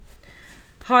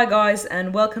Hi, guys,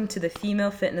 and welcome to the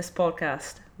Female Fitness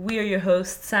Podcast. We are your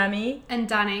hosts, Sammy and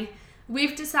Danny.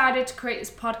 We've decided to create this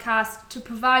podcast to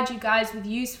provide you guys with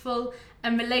useful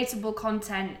and relatable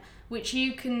content, which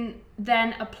you can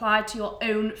then apply to your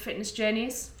own fitness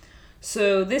journeys.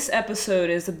 So, this episode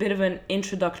is a bit of an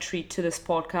introductory to this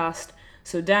podcast.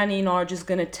 So, Danny and I are just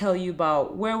going to tell you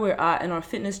about where we're at in our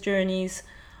fitness journeys,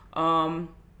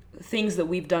 things that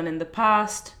we've done in the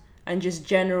past, and just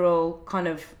general kind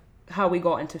of how we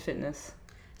got into fitness.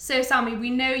 So, Sammy, we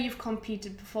know you've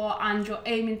competed before and you're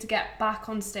aiming to get back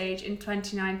on stage in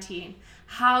 2019.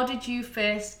 How did you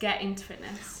first get into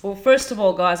fitness? Well, first of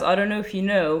all, guys, I don't know if you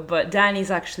know, but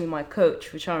Danny's actually my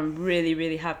coach, which I'm really,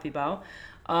 really happy about.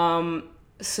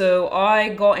 So I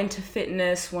got into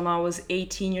fitness when I was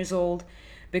 18 years old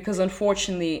because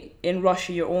unfortunately in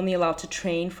Russia you're only allowed to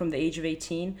train from the age of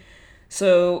 18.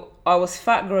 So I was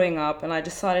fat growing up and I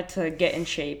decided to get in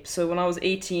shape. So when I was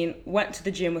 18, went to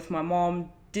the gym with my mom,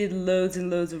 did loads and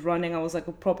loads of running. I was like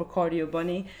a proper cardio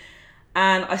bunny.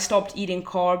 And I stopped eating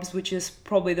carbs, which is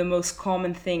probably the most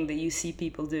common thing that you see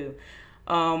people do.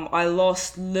 I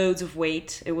lost loads of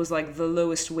weight. It was like the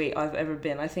lowest weight I've ever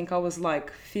been. I think I was like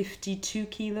 52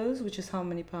 kilos, which is how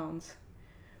many pounds?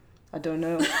 I don't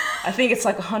know. I think it's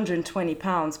like 120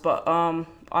 pounds, but I'm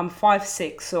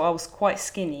 5'6", so I was quite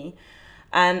skinny.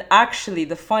 And actually,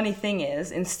 the funny thing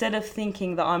is, instead of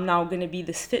thinking that I'm now going to be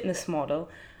this fitness model,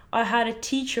 I had a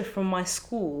teacher from my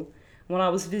school when I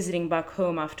was visiting back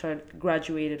home after I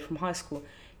graduated from high school,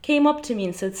 came up to me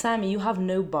and said, "Sammy, you have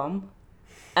no bum."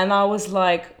 And I was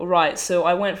like, right, so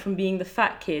I went from being the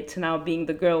fat kid to now being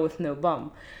the girl with no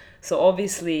bum. So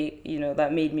obviously,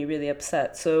 that made me really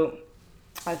upset. So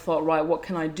I thought, right, what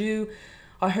can I do?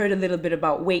 I heard a little bit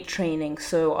about weight training.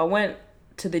 So I went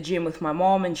to the gym with my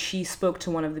mom and she spoke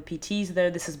to one of the PTs there.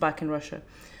 This is back in Russia.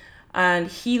 And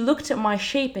he looked at my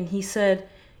shape and he said,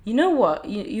 "You know what?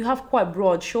 You have quite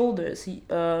broad shoulders.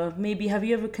 Maybe have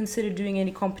you ever considered doing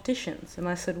any competitions?" And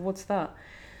I said, "What's that?"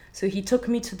 So he took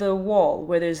me to the wall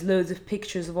where there's loads of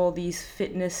pictures of all these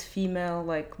fitness female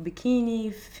like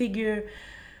bikini figure.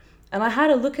 And I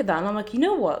had a look at that and I'm like, you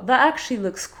know what? That actually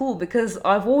looks cool because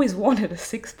I've always wanted a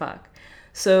six pack.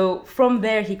 So from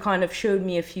there, he kind of showed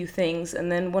me a few things.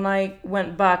 And then when I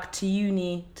went back to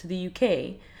uni to the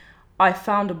UK, I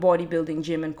found a bodybuilding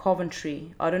gym in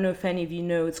Coventry. I don't know if any of you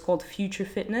know, it's called Future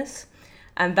Fitness.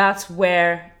 And that's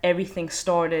where everything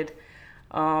started.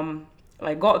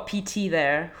 I got a PT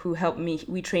there who helped me.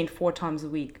 We trained 4 times a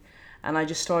week. And I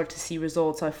just started to see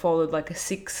results. I followed like a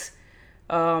six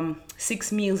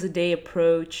meals a day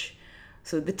approach.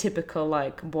 So the typical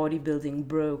like bodybuilding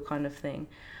bro kind of thing.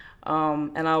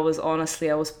 And I was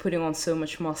putting on so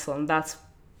much muscle. And that's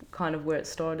kind of where it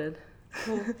started.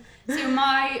 Cool. So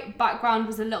my background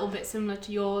was a little bit similar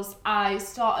to yours. I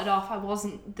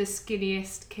wasn't the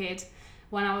skinniest kid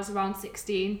when I was around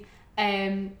 16.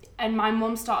 And my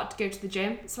mum started to go to the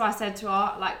gym. So I said to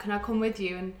her, like, "Can I come with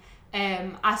you?"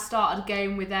 And I started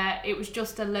going with her. It was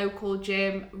just a local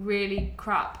gym, really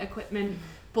crap equipment.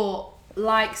 But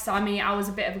like Sammy, I was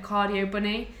a bit of a cardio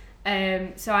bunny.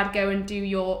 So I'd go and do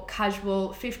your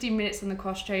casual 15 minutes on the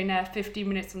cross trainer, 15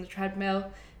 minutes on the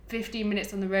treadmill, 15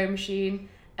 minutes on the row machine,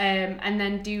 and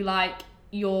then do like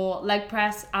your leg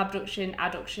press, abduction,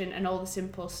 adduction, and all the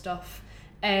simple stuff.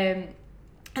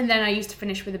 And then I used to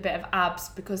finish with a bit of abs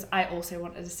because I also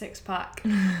wanted a six pack.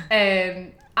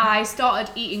 I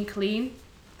started eating clean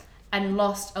and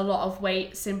lost a lot of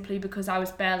weight simply because I was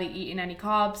barely eating any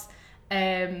carbs.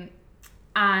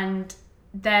 And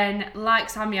then, like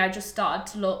Sammy, I just started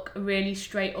to look really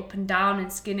straight up and down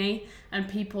and skinny, and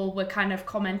people were kind of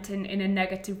commenting in a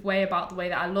negative way about the way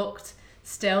that I looked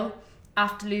still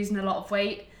after losing a lot of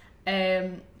weight.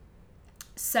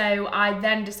 So I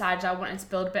then decided I wanted to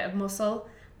build a bit of muscle,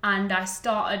 and I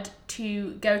started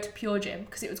to go to Pure Gym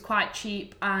because it was quite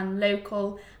cheap and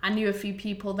local. I knew a few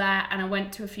people there and I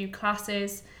went to a few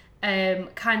classes.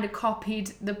 Kind of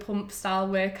copied the pump style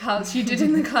workouts you did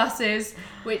in the classes,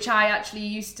 which I actually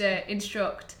used to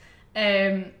instruct.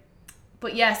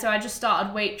 But yeah, so I just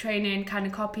started weight training, kind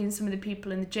of copying some of the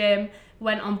people in the gym,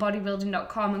 went on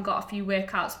bodybuilding.com and got a few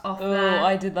workouts off there. Oh,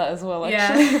 I did that as well,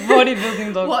 actually. Yeah.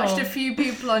 Bodybuilding.com. Watched a few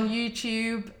people on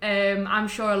YouTube. I'm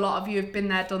sure a lot of you have been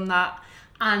there, done that.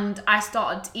 And I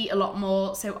started to eat a lot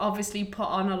more, so obviously put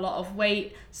on a lot of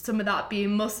weight, some of that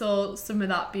being muscle, some of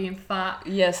that being fat.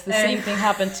 Yes, the same thing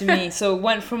happened to me. So it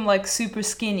went from like super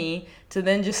skinny to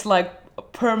then just like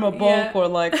perma bulk, or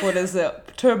like, what is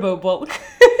it, turbo bulk.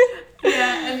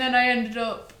 Yeah, and then I ended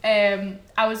up,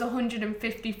 I was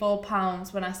 154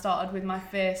 pounds when I started with my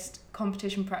first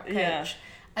competition prep coach. Yeah.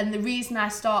 And the reason I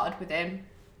started with him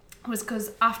was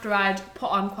because after I'd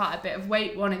put on quite a bit of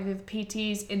weight, one of the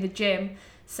PTs in the gym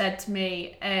said to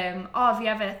me, oh, have you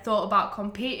ever thought about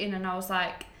competing? And I was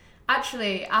like,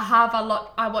 actually, I have a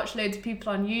lot. I watch loads of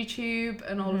people on YouTube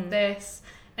and all of this.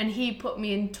 And he put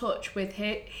me in touch with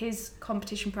his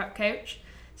competition prep coach.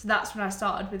 So that's when I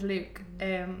started with Luke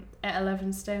at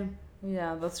 11 stone.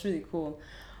 Yeah, that's really cool.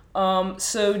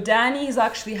 So Danny's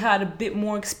actually had a bit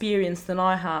more experience than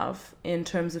I have in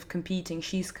terms of competing.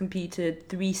 She's competed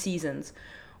 3 seasons,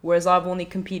 whereas I've only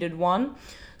competed 1.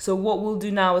 So what we'll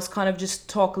do now is kind of just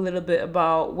talk a little bit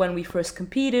about when we first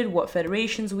competed, what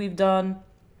federations we've done.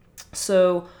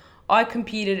 So I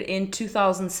competed in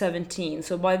 2017.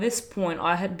 So by this point,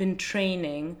 I had been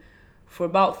training for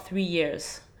about 3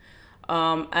 years.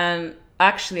 And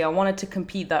actually, I wanted to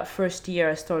compete that first year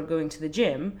I started going to the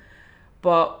gym.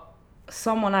 But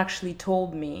someone actually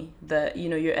told me that, you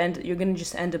know, you're going to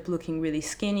just end up looking really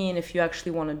skinny. And if you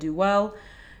actually want to do well,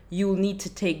 you'll need to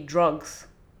take drugs.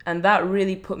 And that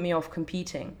really put me off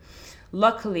competing.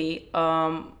 Luckily,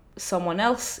 someone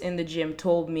else in the gym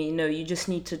told me, no, you just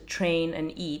need to train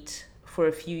and eat for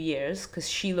a few years, because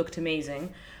she looked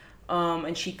amazing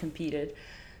and she competed.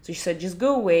 So she said, just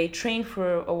go away, train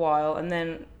for a while, and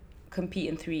then compete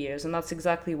in 3 years. And that's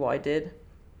exactly what I did.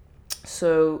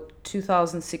 So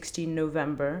 2016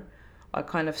 November, I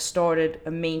kind of started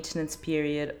a maintenance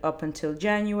period up until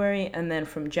January. And then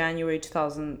from January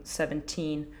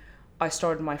 2017, I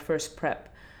started my first prep.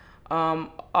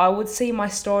 I would say my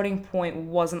starting point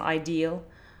wasn't ideal.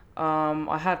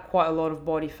 I had quite a lot of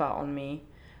body fat on me,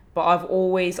 but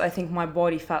I think my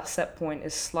body fat set point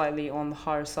is slightly on the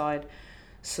higher side.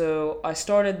 So I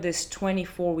started this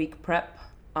 24-week prep,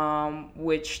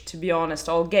 which, to be honest,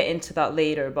 I'll get into that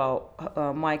later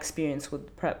about my experience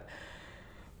with prep.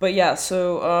 But yeah,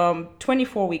 so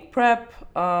 24-week prep,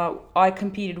 I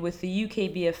competed with the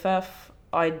UK BFF.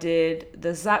 I did the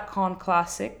ZatCon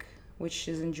Classic, which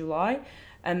is in July.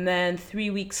 And then 3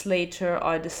 weeks later,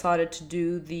 I decided to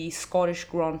do the Scottish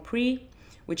Grand Prix,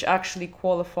 which actually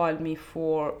qualified me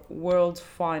for World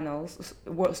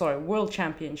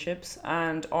Championships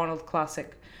and Arnold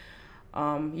Classic.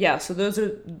 So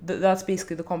that's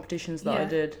basically the competitions that I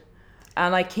did.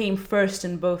 And I came first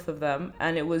in both of them,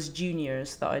 and it was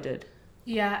juniors that I did.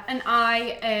 Yeah, and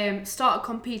I started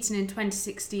competing in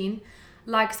 2016.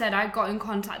 Like I said, I got in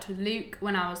contact with Luke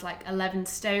when I was like 11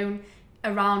 stone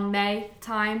around May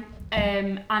time,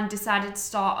 and decided to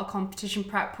start a competition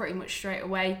prep pretty much straight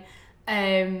away,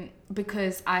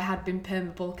 because I had been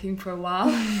perma-bulking for a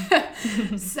while.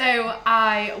 So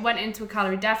I went into a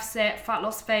calorie deficit, fat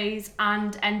loss phase,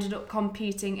 and ended up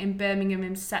competing in Birmingham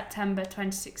in September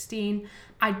 2016.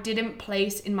 I didn't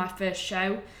place in my first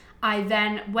show. I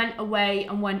then went away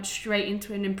and went straight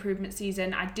into an improvement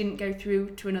season. I didn't go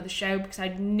through to another show because I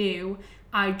knew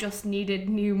I just needed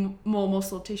more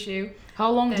muscle tissue.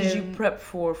 How long did you prep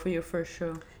for your first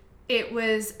show? It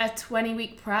was a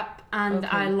 20-week prep, and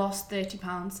I lost 30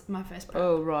 pounds in my first prep.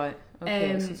 Oh, right.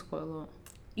 Okay, so it's quite a lot.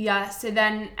 Yeah, so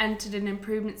then entered an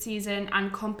improvement season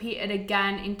and competed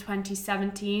again in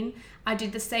 2017. I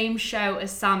did the same show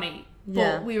as Sammy,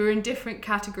 but we were in different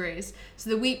categories. So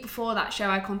the week before that show,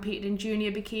 I competed in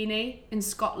junior bikini in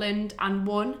Scotland and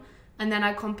won. And then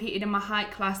I competed in my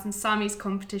height class in Sammy's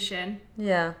competition.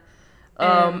 Yeah.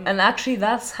 And actually,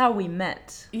 that's how we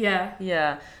met. Yeah.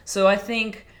 Yeah. So I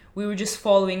think we were just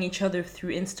following each other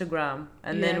through Instagram,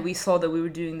 and then we saw that we were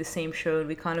doing the same show, and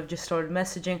we kind of just started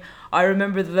messaging. I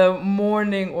remember the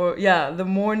morning of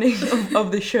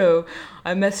the show,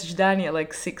 I messaged Danny at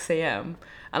like 6 a.m.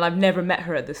 and I've never met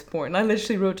her at this point. And I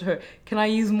literally wrote to her, "Can I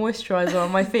use moisturizer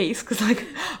on my face?" Because like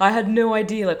I had no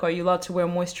idea, like, are you allowed to wear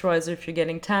moisturizer if you're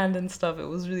getting tanned and stuff? It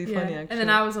was really funny, actually. And then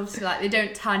I was obviously like, they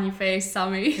don't tan your face,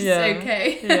 Sammy. It's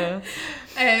okay. Yeah.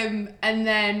 And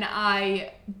then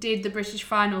I did the British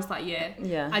finals that year.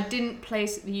 Yeah. I didn't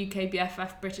place at the UK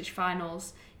BFF British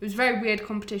finals. It was a very weird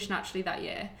competition actually that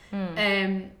year.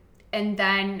 And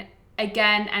then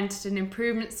again entered an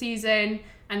improvement season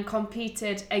and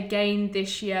competed again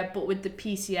this year, but with the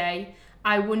PCA.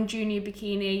 I won junior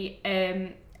bikini,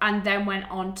 and then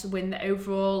went on to win the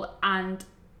overall, and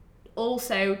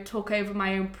also took over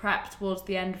my own prep towards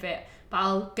the end of it. But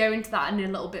I'll go into that in a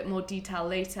little bit more detail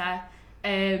later.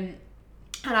 And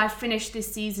I finished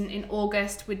this season in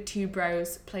August with Two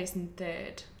Bros placing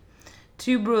third.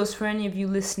 Two Bros, for any of you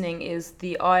listening, is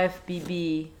the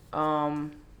IFBB,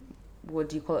 what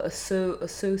do you call it?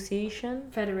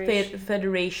 Association?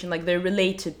 Federation, like they're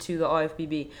related to the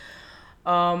IFBB.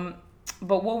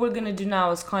 But what we're going to do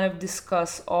now is kind of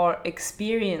discuss our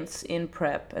experience in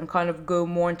prep and kind of go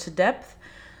more into depth.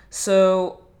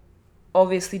 So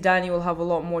obviously Danny will have a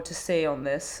lot more to say on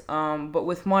this. But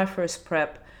with my first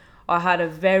prep, I had a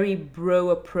very bro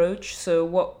approach. So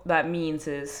what that means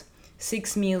is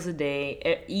 6 meals a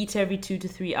day, eat every 2 to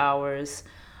 3 hours.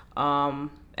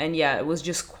 And yeah, it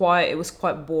was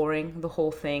quite boring, the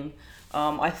whole thing.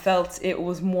 I felt it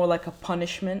was more like a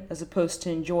punishment as opposed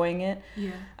to enjoying it.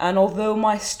 Yeah. And although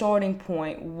my starting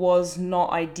point was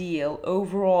not ideal,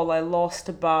 overall I lost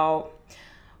about,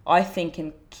 I think,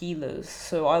 in kilos.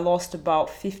 So I lost about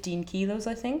 15 kilos,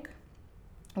 I think,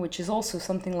 which is also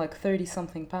something like 30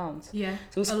 something pounds. Yeah.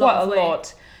 So it was a quite lot a of weight.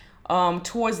 lot.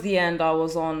 Towards the end, I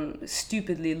was on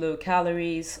stupidly low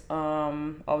calories.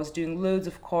 I was doing loads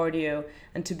of cardio.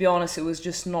 And to be honest, it was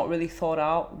just not really thought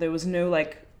out. There was no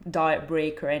like diet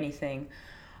break or anything.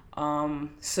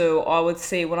 So I would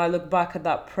say when I look back at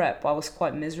that prep, I was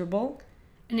quite miserable.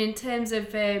 And in terms of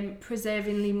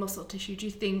preserving lean muscle tissue, do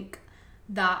you think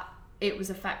that it was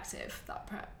effective, that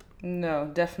prep? No,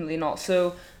 definitely not.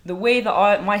 So the way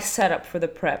that my setup for the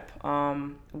prep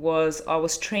was I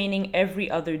was training every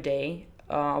other day.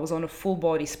 I was on a full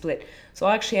body split. So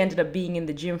I actually ended up being in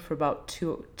the gym for about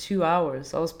two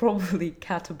hours. I was probably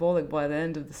catabolic by the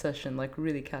end of the session, like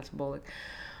really catabolic.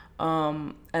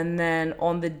 And then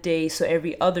on the day, so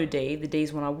every other day, the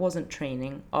days when I wasn't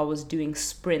training, I was doing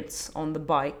sprints on the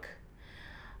bike.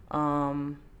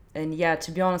 And yeah,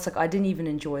 to be honest, like I didn't even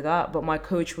enjoy that, but my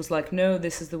coach was like, no,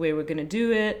 this is the way we're gonna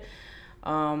do it.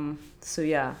 So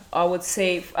yeah, I would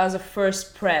say as a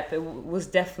first prep, it was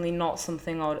definitely not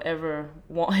something I would ever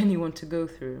want anyone to go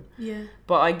through. Yeah.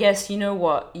 But I guess, you know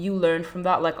what, you learn from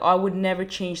that. Like I would never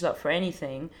change that for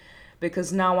anything,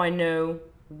 because now I know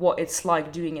what it's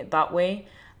like doing it that way.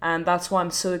 And that's why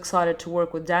I'm so excited to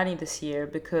work with Danny this year,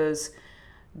 because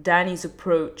Danny's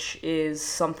approach is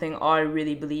something I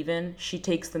really believe in. She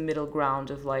takes the middle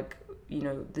ground of like, you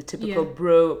know, the typical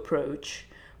bro approach,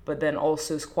 but then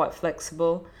also is quite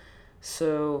flexible.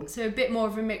 So a bit more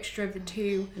of a mixture of the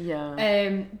two.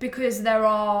 Yeah. Because there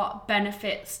are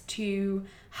benefits to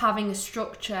having a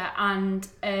structure and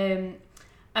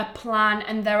a plan,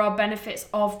 and there are benefits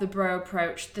of the bro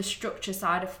approach, the structure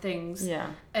side of things. Yeah.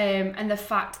 And the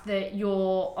fact that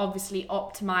you're obviously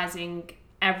optimizing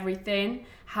everything.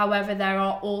 However, there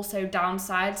are also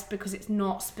downsides because it's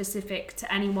not specific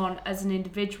to anyone as an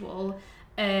individual.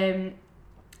 And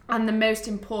the most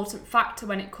important factor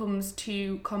when it comes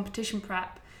to competition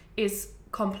prep is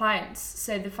compliance.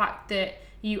 So the fact that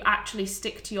you actually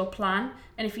stick to your plan,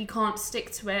 and if you can't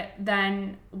stick to it,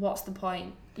 then what's the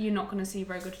point? You're not going to see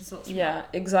very good results from Yeah,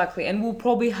 exactly. And we'll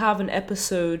probably have an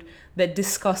episode that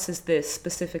discusses this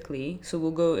specifically, so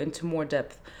we'll go into more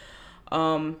depth.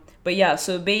 But yeah,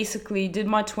 so basically did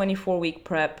my 24-week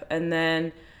prep, and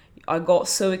then I got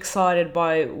so excited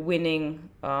by winning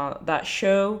that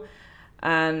show.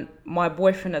 And my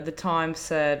boyfriend at the time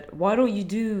said, why don't you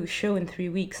do a show in 3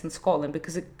 weeks in Scotland?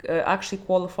 Because it actually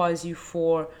qualifies you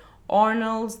for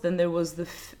Arnold's. Then there was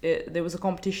a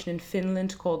competition in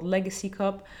Finland called Legacy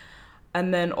Cup,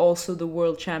 and then also the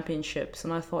World Championships.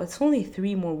 And I thought, it's only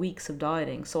 3 more weeks of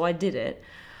dieting. So I did it.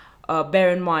 Bear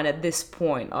in mind, at this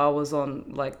point, I was on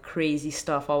like crazy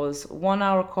stuff. I was 1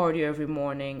 hour cardio every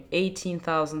morning,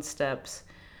 18,000 steps,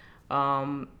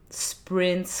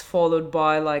 sprints followed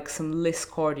by like some list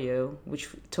cardio, which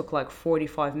took like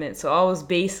 45 minutes. So I was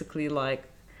basically like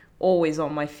always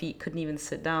on my feet, couldn't even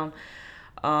sit down.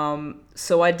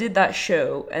 So I did that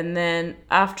show. And then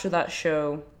after that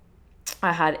show,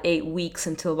 I had 8 weeks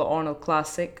until the Arnold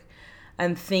Classic,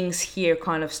 and things here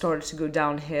kind of started to go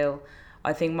downhill.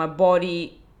 I think my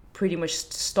body pretty much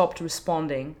stopped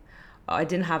responding. I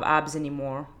didn't have abs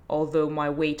anymore, although my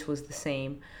weight was the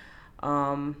same,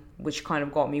 which kind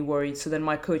of got me worried. So then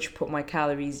my coach put my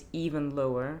calories even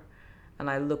lower,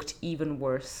 and I looked even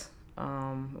worse. It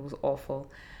was awful.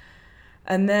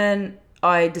 And then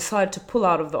I decided to pull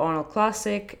out of the Arnold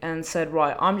Classic and said,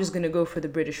 right, I'm just going to go for the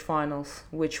British finals,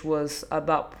 which was at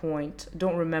that point,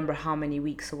 don't remember how many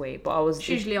weeks away, but I was... It's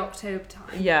usually October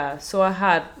time. Yeah, so I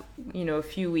had, a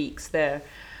few weeks there.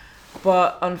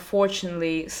 But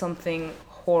unfortunately, something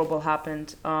horrible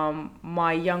happened.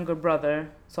 My younger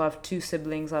brother, so I have 2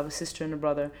 siblings, I have a sister and a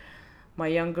brother. My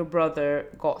younger brother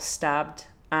got stabbed,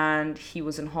 and he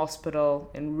was in hospital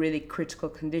in really critical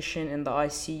condition in the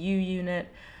ICU unit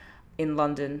in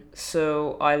London.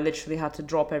 So I literally had to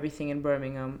drop everything in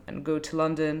Birmingham and go to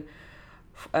London,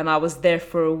 and I was there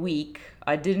for a week.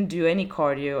 I didn't do any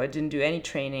cardio, I didn't do any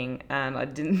training, and I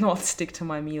did not stick to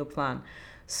my meal plan.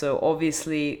 So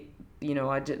obviously,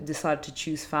 I decided to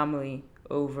choose family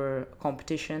over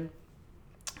competition.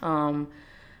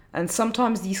 And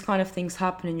sometimes these kind of things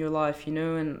happen in your life, you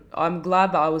know, and I'm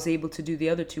glad that I was able to do the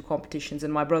other two competitions.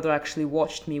 And my brother actually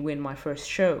watched me win my first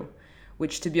show,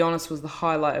 which, to be honest, was the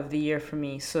highlight of the year for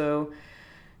me. So,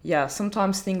 yeah,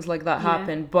 sometimes things like that Yeah.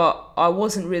 happen, but I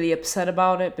wasn't really upset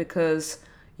about it because,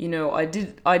 you know, I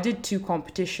did two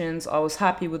competitions. I was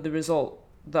happy with the result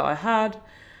that I had,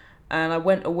 and I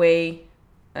went away,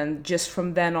 and just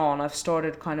from then on, I've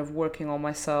started kind of working on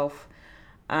myself.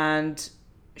 And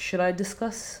should I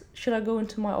go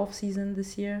into my off season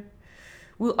this year?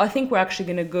 I think we're actually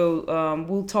gonna go.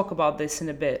 We'll talk about this in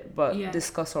a bit, but Yeah.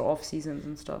 discuss our off seasons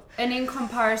and stuff. And in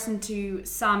comparison to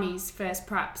Sammy's first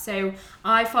prep, so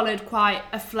I followed quite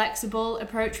a flexible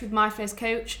approach with my first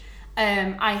coach.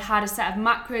 I had a set of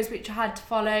macros which I had to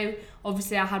follow.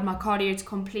 Obviously, I had my cardio to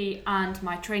complete and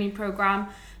my training program,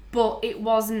 but it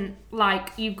wasn't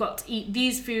like you've got to eat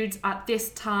these foods at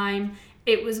this time.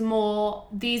 It was more,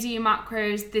 these are your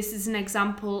macros. This is an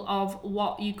example of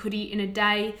what you could eat in a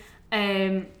day.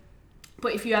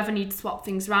 But if you ever need to swap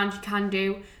things around, you can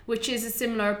do, which is a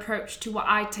similar approach to what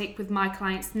I take with my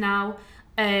clients now.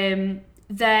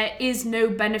 There is no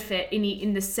benefit in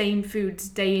eating the same foods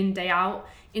day in, day out.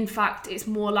 In fact, it's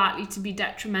more likely to be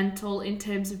detrimental in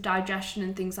terms of digestion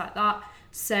and things like that.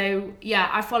 So yeah,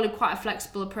 I followed quite a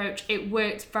flexible approach. It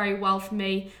worked very well for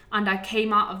me, and I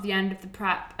came out of the end of the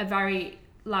prep a very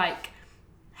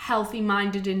healthy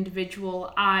minded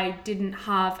individual. I didn't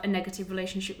have a negative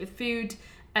relationship with food.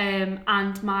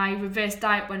 And my reverse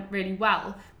diet went really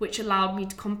well, which allowed me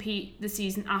to compete the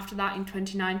season after that in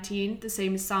 2019, the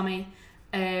same as Sammy.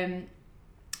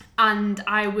 And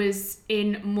I was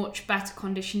in much better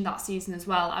condition that season as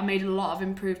well. I made a lot of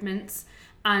improvements,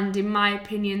 and in my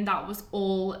opinion, that was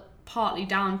all partly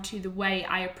down to the way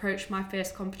I approached my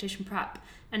first competition prep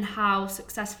and how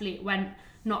successfully it went,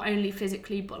 not only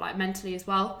physically but mentally as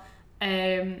well.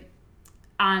 And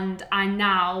I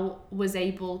now was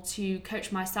able to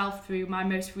coach myself through my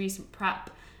most recent prep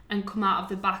and come out of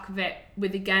the back of it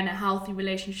with, again, a healthy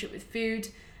relationship with food,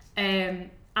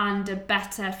 and a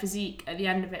better physique at the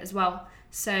end of it as well.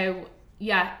 So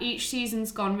yeah, each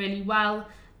season's gone really well,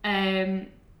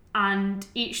 and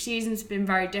each season's been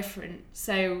very different.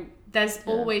 So there's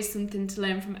always something to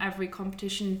learn from every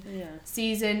competition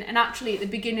season. And actually, at the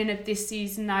beginning of this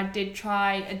season, I did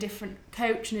try a different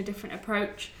coach and a different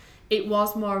approach. It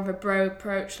was more of a bro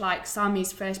approach, like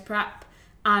Sammy's first prep,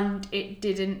 and it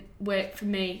didn't work for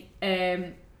me.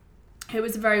 It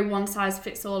was a very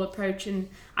one-size-fits-all approach, and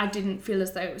I didn't feel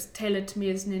as though it was tailored to me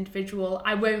as an individual.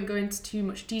 I won't go into too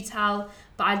much detail,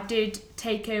 but I did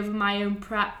take over my own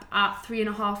prep at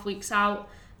 3.5 weeks out,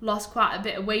 lost quite a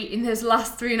bit of weight in those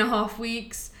last 3.5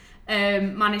 weeks,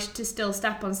 managed to still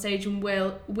step on stage and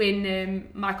win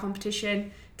my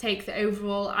competition, take the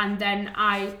overall, and then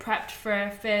I prepped for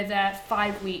a further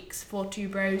 5 weeks for Two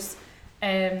Bros.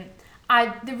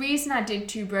 The reason I did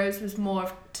Two Bros was more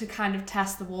to kind of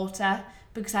test the water,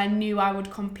 because I knew I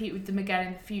would compete with them again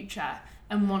in the future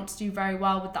and want to do very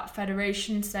well with that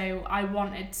federation. So I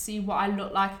wanted to see what I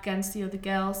looked like against the other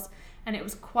girls, and it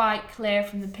was quite clear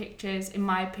from the pictures, in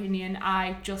my opinion,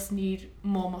 I just need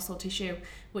more muscle tissue,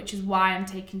 which is why I'm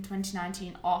taking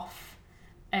 2019 off.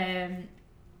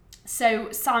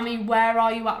 So Sammy, where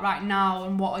are you at right now,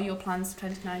 and what are your plans for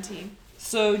 2019?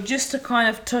 So just to kind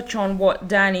of touch on what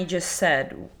Danny just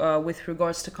said, with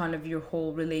regards to kind of your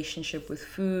whole relationship with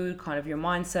food, kind of your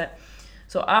mindset.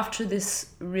 So after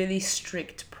this really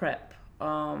strict prep,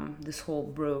 this whole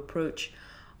bro approach,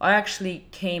 I actually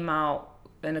came out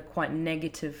in a quite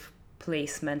negative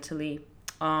place mentally.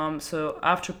 So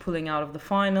after pulling out of the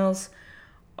finals,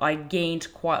 I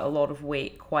gained quite a lot of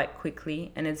weight quite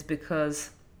quickly, and it's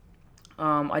because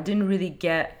I didn't really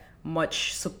get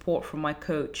much support from my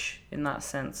coach in that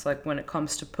sense, like when it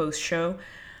comes to post-show.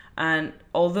 And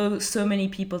although so many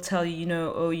people tell you,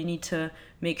 you need to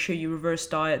make sure you reverse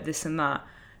diet, this and that,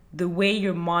 the way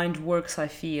your mind works, I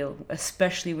feel,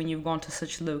 especially when you've gone to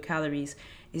such low calories,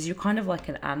 is you're kind of like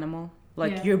an animal.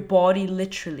 Like your body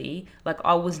literally, like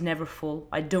I was never full.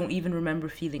 I don't even remember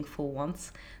feeling full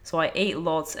once. So I ate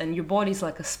lots, and your body's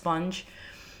like a sponge.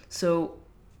 So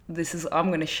I'm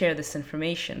going to share this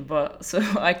information, but so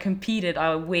I competed.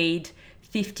 I weighed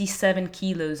 57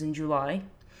 kilos in July.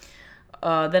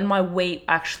 Then my weight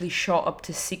actually shot up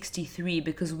to 63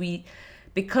 because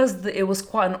it was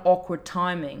quite an awkward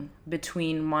timing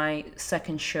between my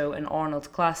second show and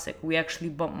Arnold Classic. We actually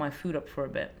bumped my food up for a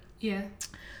bit. Yeah.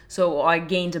 So I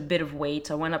gained a bit of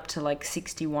weight. I went up to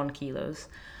 61 kilos.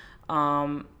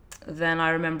 Then I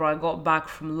remember I got back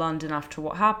from London after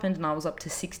what happened, and I was up to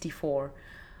 64.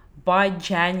 By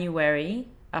January,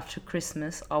 after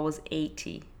Christmas, I was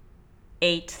 80.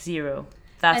 80.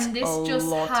 That's and this a just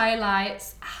lot.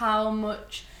 highlights how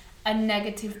much a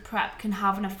negative prep can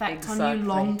have an effect on Exactly. you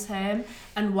long term,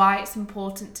 and why it's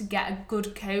important to get a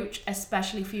good coach,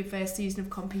 especially for your first season of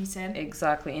competing.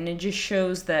 Exactly. And it just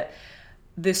shows that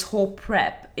this whole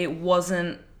prep, it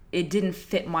didn't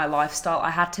fit my lifestyle. I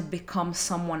had to become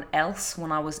someone else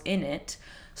when I was in it,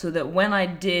 so that when I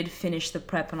did finish the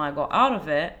prep and I got out of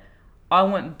it, I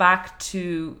went back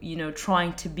to,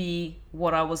 trying to be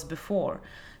what I was before.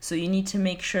 So you need to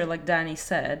make sure, like Danny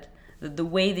said, that the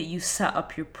way that you set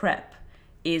up your prep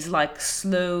is like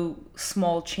slow,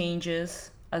 small changes,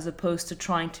 as opposed to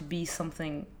trying to be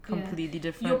something completely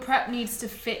different. Your prep needs to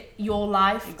fit your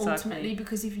life Exactly. ultimately,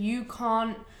 because if you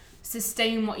can't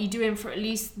sustain what you're doing for at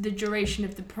least the duration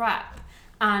of the prep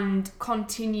and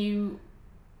continue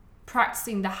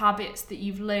practicing the habits that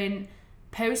you've learned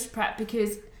post prep,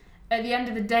 because at the end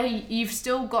of the day you've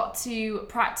still got to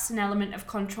practice an element of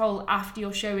control after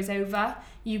your show is over.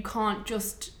 You can't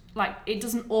just, like, it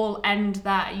doesn't all end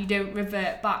there. You don't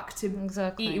revert back to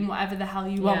Exactly. eating whatever the hell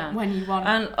you want when you want.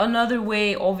 And another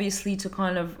way, obviously, to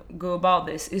kind of go about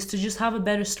this is to just have a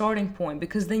better starting point,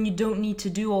 because then you don't need to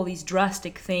do all these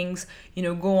drastic things,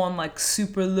 go on like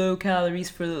super low calories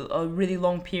for a really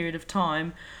long period of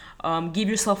time. Give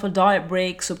yourself a diet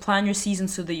break. So plan your season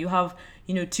so that you have,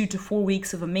 2 to 4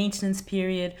 weeks of a maintenance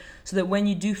period, so that when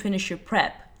you do finish your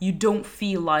prep, you don't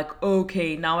feel like,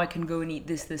 okay, now I can go and eat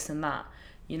this, and that.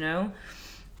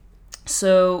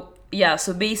 So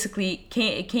basically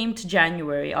it came to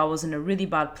January. I was in a really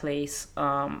bad place.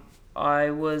 I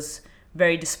was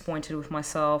very disappointed with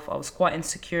myself. I was quite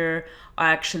insecure.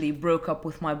 I actually broke up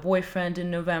with my boyfriend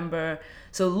in November.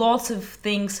 So lots of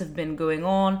things have been going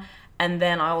on. And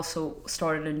then I also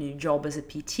started a new job as a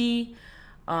PT.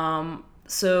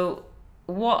 So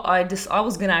I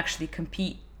was going to actually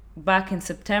compete back in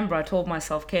September. I told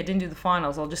myself, okay, I didn't do the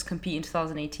finals, I'll just compete in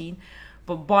 2018.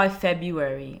 But by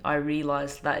February, I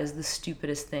realized that is the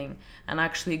stupidest thing. And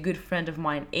actually, a good friend of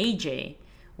mine, AJ,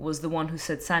 was the one who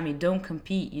said, Sammy, don't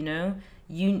compete,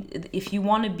 if you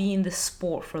want to be in this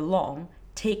sport for long,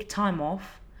 take time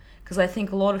off. Because I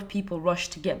think a lot of people rush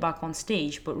to get back on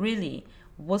stage. But really,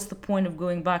 what's the point of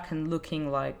going back and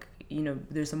looking like,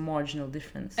 there's a marginal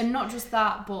difference? And not just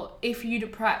that, but if you'd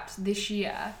have prepped this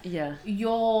year, Yeah.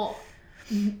 your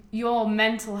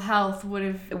mental health would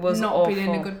have not awful. been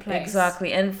in a good place.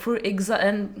 Exactly. And for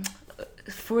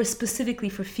specifically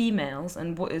for females,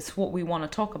 and what we want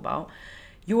to talk about,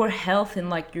 your health in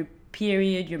like your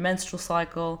period, your menstrual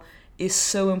cycle is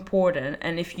so important.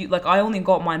 And if you, like, I only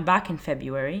got mine back in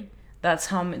February.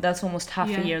 That's almost half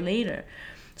a year later.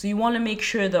 So you want to make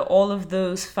sure that all of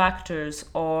those factors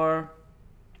are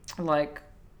like,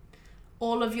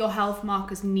 all of your health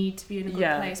markers need to be in a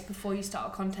good place before you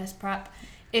start a contest prep.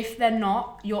 If they're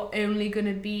not, you're only going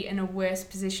to be in a worse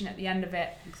position at the end of it.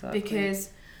 Exactly. Because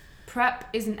prep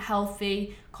isn't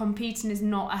healthy. Competing is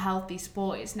not a healthy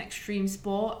sport. It's an extreme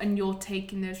sport, and you're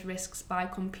taking those risks by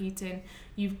competing.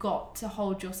 You've got to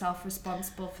hold yourself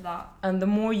responsible for that. And the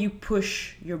more you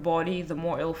push your body, the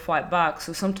more it'll fight back.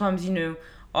 So sometimes,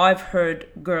 I've heard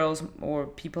girls or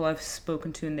people I've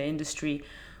spoken to in the industry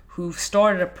who've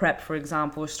started a prep, for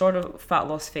example, or started a fat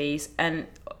loss phase, and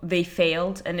they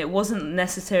failed. And it wasn't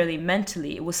necessarily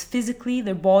mentally, it was physically.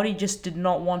 Their body just did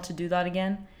not want to do that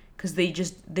again, because they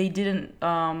didn't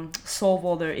solve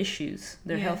all their issues,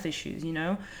 their health issues,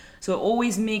 So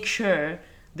always make sure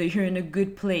that you're in a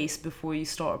good place before you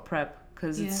start a prep,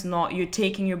 because it's not, you're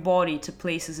taking your body to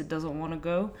places it doesn't want to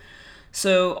go.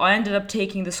 So I ended up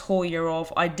taking this whole year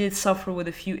off. I did suffer with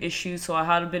a few issues, so I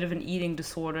had a bit of an eating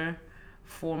disorder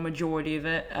for majority of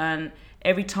it, and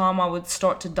every time I would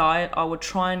start to diet, I would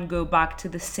try and go back to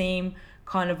the same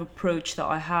kind of approach that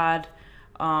I had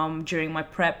during my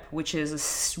prep, which is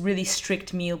a really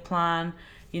strict meal plan,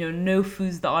 no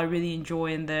foods that I really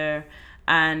enjoy in there.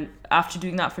 And after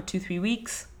doing that for 2-3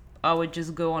 weeks, I would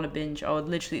just go on a binge. I would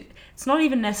literally, it's not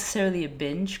even necessarily a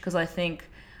binge, because I think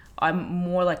I'm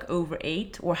more like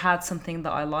overate or had something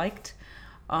that I liked.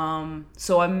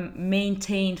 So I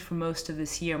maintained for most of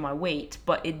this year my weight,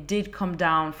 but it did come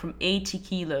down from 80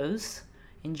 kilos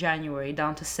in January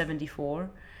down to 74.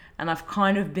 And I've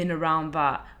kind of been around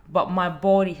that, but my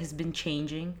body has been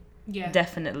changing. Yeah.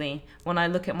 Definitely. When I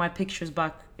look at my pictures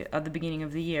back at the beginning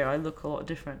of the year, I look a lot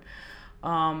different.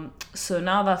 So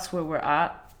now that's where we're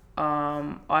at.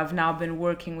 I've now been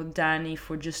working with Danny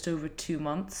for just over 2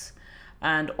 months,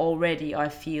 and already I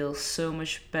feel so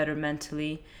much better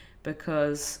mentally,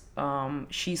 because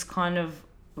she's kind of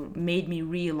made me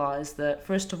realize that,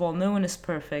 first of all, no one is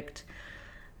perfect.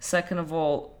 Second of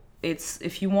all, it's,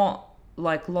 if you want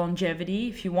like longevity,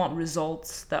 if you want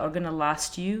results that are going to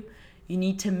last you, you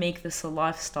need to make this a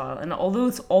lifestyle. And although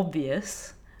it's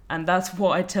obvious, and that's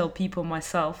what I tell people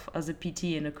myself as a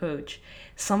PT and a coach,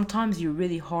 sometimes you're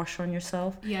really harsh on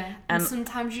yourself. Yeah, and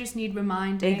sometimes you just need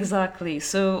reminding. Exactly.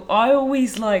 So I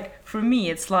always like, for me,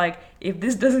 it's like, if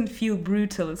this doesn't feel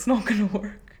brutal, it's not going to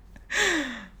work.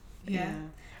 Yeah.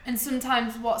 And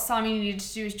sometimes what Sammy needed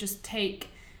to do is just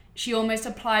she almost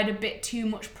applied a bit too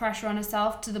much pressure on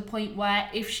herself, to the point where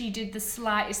if she did the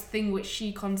slightest thing which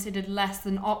she considered less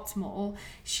than optimal,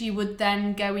 she would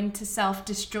then go into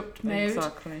self-destruct mode.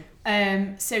 Exactly.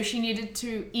 So she needed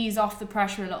to ease off the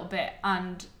pressure a little bit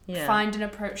and find an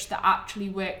approach that actually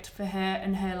worked for her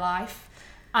and her life.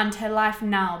 And her life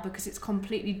now, because it's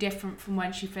completely different from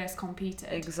when she first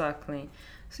competed. Exactly.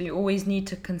 So you always need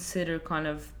to consider kind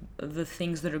of the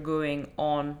things that are going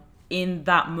on in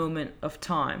that moment of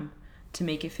time to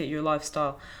make it fit your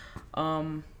lifestyle.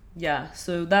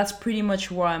 So that's pretty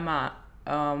much where I'm at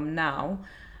now.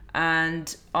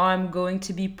 And I'm going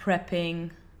to be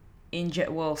prepping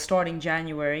starting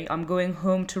January. I'm going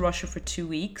home to Russia for 2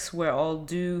 weeks, where I'll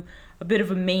do a bit of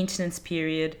a maintenance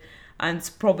period, and it's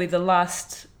probably the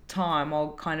last time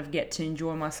I'll kind of get to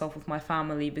enjoy myself with my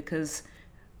family, because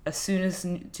as soon as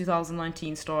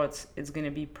 2019 starts, it's going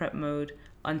to be prep mode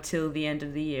until the end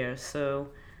of the year. So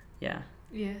yeah,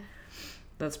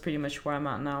 that's pretty much where I'm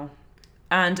at now.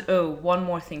 And one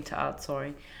more thing to add,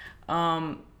 sorry.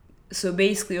 So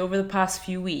basically, over the past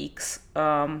few weeks,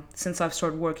 since I've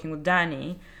started working with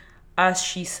Dani, as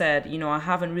she said, I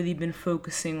haven't really been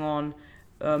focusing on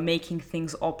making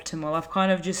things optimal. I've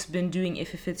kind of just been doing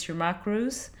if it fits your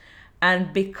macros.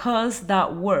 And because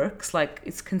that works, like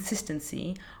it's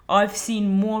consistency, I've seen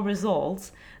more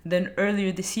results than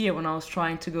earlier this year when I was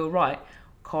trying to go, right,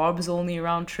 carbs only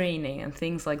around training and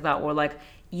things like that, or like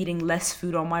eating less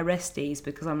food on my rest days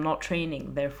because I'm not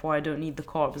training, therefore I don't need the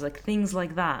carbs, like things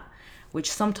like that,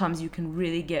 which sometimes you can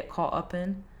really get caught up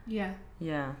in. Yeah.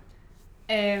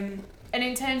 And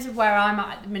in terms of where I'm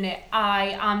at the minute,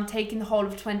 I am taking the whole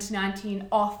of 2019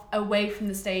 off, away from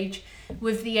the stage,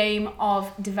 with the aim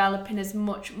of developing as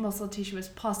much muscle tissue as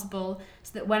possible,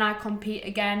 so that when I compete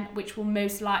again, which will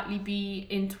most likely be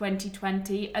in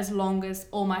 2020, as long as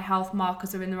all my health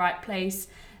markers are in the right place,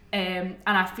 and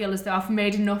I feel as though I've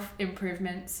made enough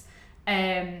improvements,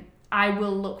 I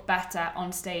will look better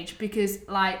on stage. Because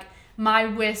my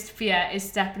worst fear is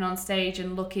stepping on stage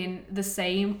and looking the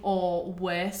same or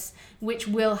worse, which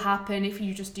will happen if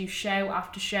you just do show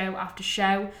after show after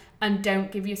show and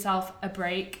don't give yourself a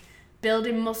break.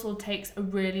 Building muscle takes a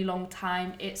really long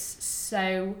time. It's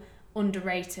so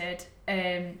underrated.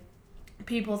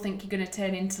 People think you're going to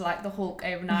turn into like the Hulk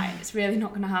overnight. It's really not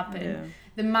going to happen. Yeah.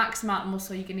 The max amount of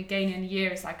muscle you're going to gain in a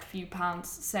year is like a few pounds.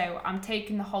 So I'm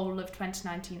taking the whole of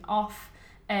 2019 off.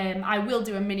 I will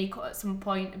do a mini cut at some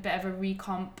point, a bit of a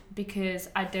recomp, because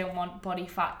I don't want body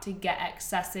fat to get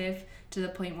excessive to the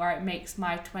point where it makes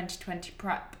my 2020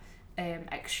 prep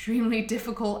extremely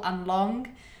difficult and long.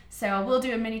 So I will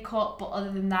do a mini cut, but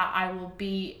other than that, I will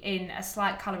be in a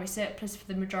slight calorie surplus for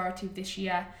the majority of this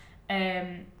year.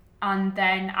 And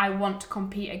then I want to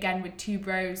compete again with Two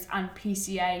Bros and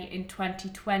PCA in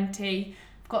 2020.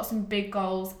 I've got some big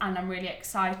goals and I'm really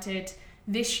excited.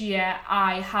 This year,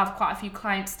 I have quite a few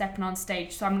clients stepping on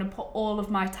stage, so I'm going to put all of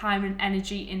my time and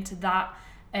energy into that.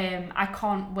 I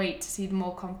can't wait to see them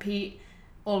all compete.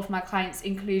 All of my clients,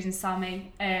 including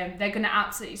Sammy, they're going to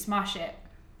absolutely smash it.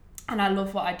 And I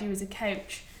love what I do as a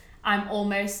coach. I'm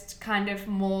almost kind of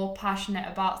more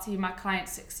passionate about seeing my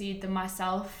clients succeed than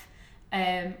myself,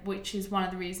 which is one of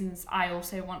the reasons I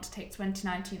also want to take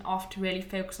 2019 off, to really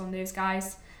focus on those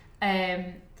guys.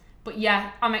 But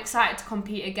yeah, I'm excited to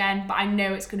compete again, but I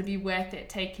know it's going to be worth it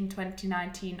taking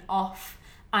 2019 off.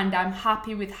 And I'm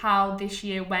happy with how this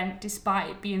year went, despite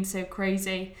it being so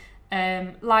crazy.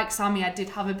 Like Sammy, I did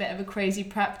have a bit of a crazy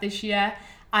prep this year.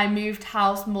 I moved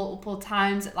house multiple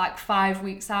times at like 5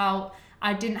 weeks out.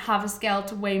 I didn't have a scale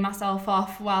to weigh myself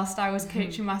off whilst I was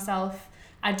coaching myself.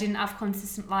 I didn't have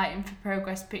consistent lighting for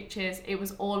progress pictures. It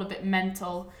was all a bit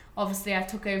mental. Obviously, I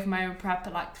took over my own prep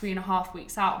at like 3.5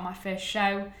 weeks out of my first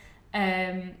show.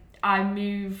 I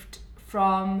moved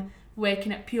from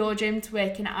working at Pure Gym to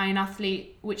working at Iron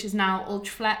Athlete, which is now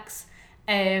Ultraflex,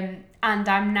 and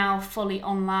I'm now fully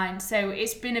online. So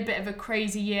it's been a bit of a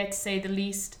crazy year, to say the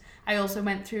least. I also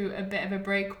went through a bit of a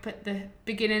breakup at the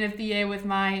beginning of the year with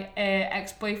my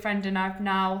ex-boyfriend, and I've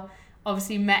now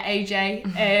obviously met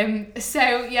AJ. So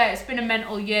yeah, it's been a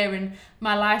mental year, and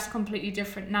my life's completely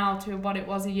different now to what it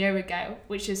was a year ago,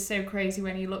 which is so crazy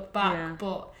when you look back. Yeah.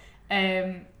 But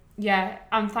yeah,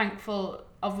 I'm thankful,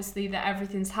 obviously, that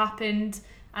everything's happened,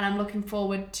 and I'm looking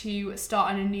forward to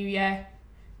starting a new year,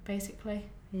 basically.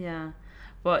 Yeah.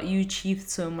 But you achieved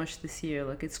so much this year.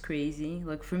 Like, it's crazy.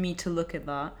 Like, for me to look at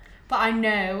that. But I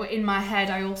know in my head,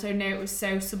 I also know it was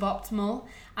so suboptimal.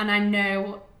 And I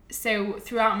know, so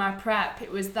throughout my prep,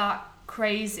 it was that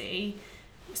crazy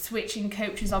switching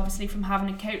coaches, obviously from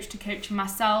having a coach to coaching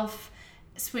myself,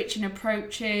 switching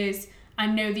approaches. I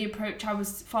know the approach I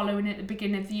was following at the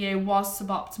beginning of the year was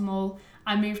suboptimal.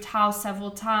 I moved house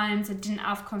several times. I didn't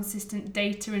have consistent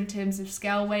data in terms of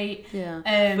scale weight.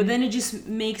 Yeah. But then it just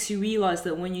makes you realize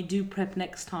that when you do prep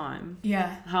next time,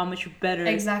 how much better.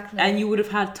 Exactly. And you would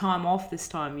have had time off this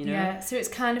time, you know? Yeah, so it's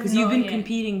kind of because you've been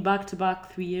competing back to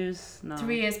back 3 years now.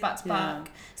 3 years back to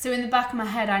back. So in the back of my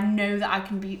head, I know that I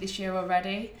can beat this year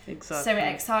already. Exactly. So it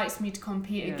excites me to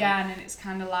compete again, and it's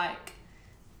kind of like,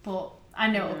 but I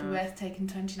know it'll be worth taking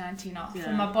 2019 off.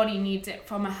 And my body needs it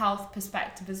from a health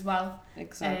perspective as well.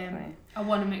 Exactly. I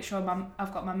want to make sure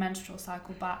I've got my menstrual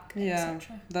cycle back,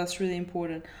 etc. That's really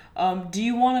important. Do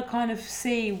you want to kind of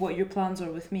say what your plans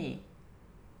are with me?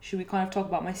 Should we kind of talk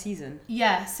about my season?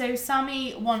 Yeah, so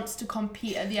Sammy wants to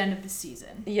compete at the end of the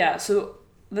season. Yeah, so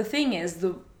the thing is,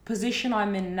 the position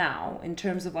I'm in now, in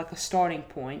terms of like a starting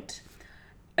point,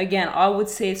 again, I would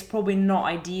say it's probably not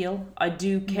ideal. I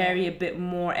do carry a bit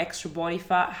more extra body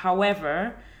fat.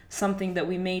 However, something that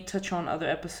we may touch on on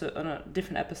a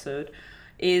different episode,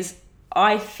 is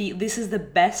I feel this is the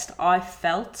best I've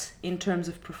felt in terms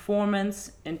of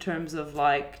performance, in terms of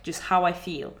like just how I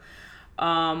feel.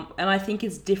 And I think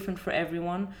it's different for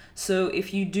everyone. So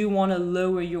if you do want to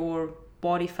lower your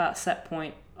body fat set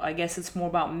point, I guess it's more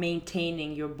about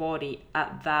maintaining your body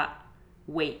at that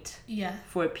weight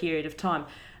for a period of time.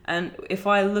 And if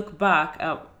I look back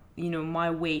at, my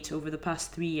weight over the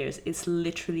past 3 years, it's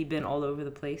literally been all over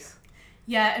the place.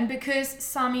 Yeah, and because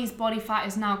Sammy's body fat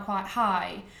is now quite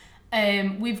high,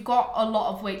 we've got a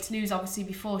lot of weight to lose, obviously,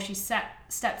 before she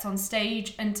steps on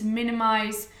stage. And to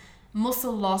minimise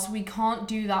muscle loss, we can't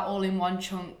do that all in one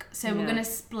chunk. So we're going to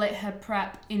split her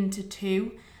prep into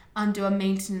 2 and do a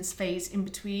maintenance phase in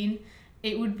between.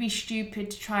 It would be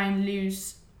stupid to try and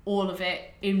lose all of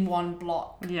it in one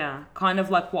block. Yeah, kind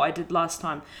of like what I did last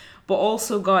time. But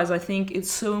also, guys, I think it's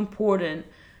so important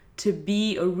to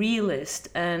be a realist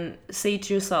and say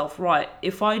to yourself, right,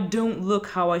 if I don't look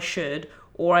how I should,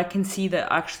 or I can see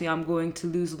that actually I'm going to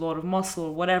lose a lot of muscle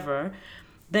or whatever,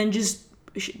 then just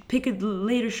pick a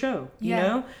later show, you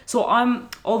know? So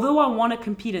although I want to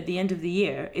compete at the end of the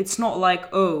year, it's not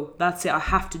like, oh, that's it, I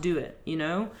have to do it, you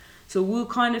know? So we'll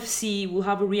kind of we'll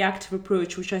have a reactive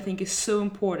approach, which I think is so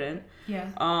important. Yeah.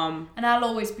 And I'll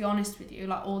always be honest with you,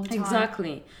 like all the time.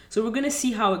 Exactly. So we're going to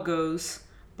see how it goes,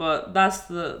 but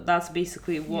that's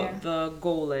basically what the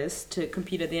goal is, to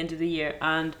compete at the end of the year.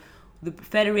 And the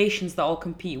federations that I'll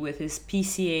compete with is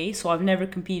PCA. So I've never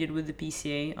competed with the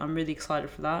PCA. I'm really excited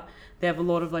for that. They have a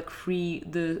lot of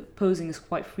the posing is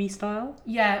quite freestyle.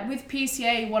 Yeah, with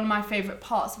PCA, one of my favourite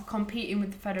parts of competing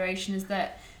with the federation is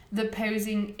that the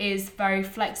posing is very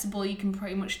flexible. You can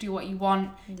pretty much do what you want.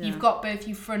 Yeah. You've got both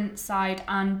your front, side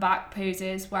and back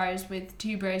poses, whereas with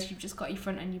Two Bros, you've just got your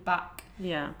front and your back.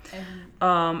 Yeah.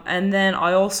 And then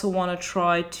I also want to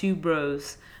try Two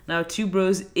Bros. Now, Two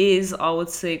Bros is, I would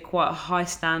say, quite a high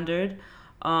standard,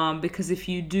 because if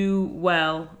you do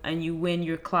well and you win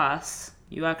your class,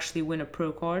 you actually win a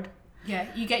pro card. Yeah,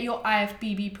 you get your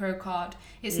IFBB pro card.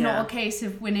 It's not a case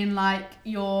of winning like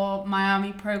your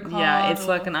Miami pro card. Yeah, it's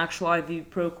like an actual IFBB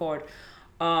pro card.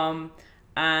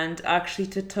 And actually,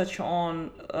 to touch on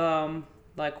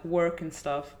like work and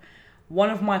stuff, one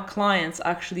of my clients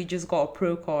actually just got a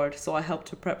pro card, so I helped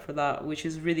her prep for that, which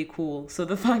is really cool. So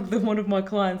the fact that one of my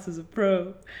clients is a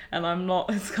pro and I'm not,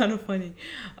 it's kind of funny.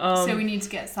 So we need to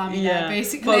get Sammy there,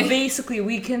 basically. But basically,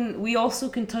 we also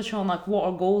can touch on like what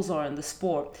our goals are in the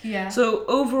sport. Yeah. So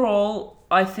overall,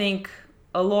 I think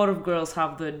a lot of girls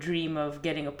have the dream of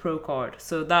getting a pro card.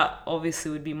 So that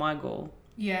obviously would be my goal.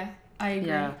 Yeah, I agree.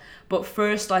 Yeah. But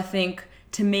first, I think,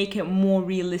 to make it more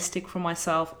realistic for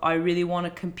myself, I really want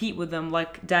to compete with them,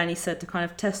 like Danny said, to kind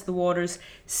of test the waters,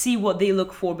 see what they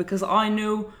look for, because I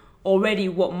know already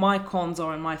what my cons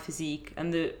are in my physique,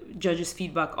 and the judges'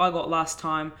 feedback I got last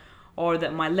time are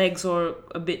that my legs are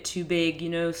a bit too big,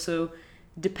 so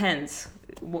depends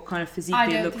what kind of physique they look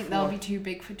for. I don't think they'll be too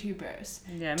big for Two Bros.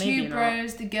 Yeah, maybe Two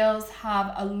Bros, the girls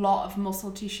have a lot of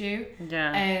muscle tissue.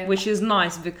 Yeah, which is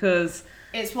nice because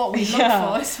it's what we look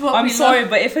for. It's what I'm sorry,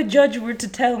 but if a judge were to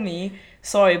tell me,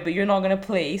 sorry, but you're not going to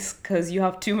place because you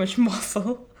have too much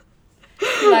muscle.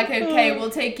 Like, okay, we'll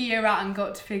take a year out and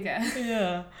go to figure.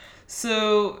 Yeah.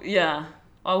 So, yeah,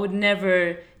 I would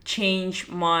never change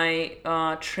my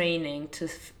training to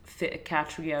fit a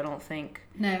category, I don't think.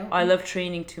 No. I love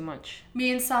training too much.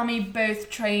 Me and Sammy both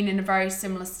train in a very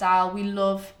similar style. We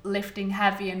love lifting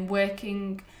heavy and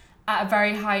working at a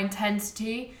very high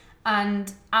intensity.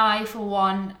 And I, for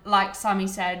one, like Sammy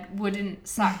said, wouldn't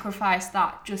sacrifice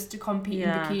that just to compete in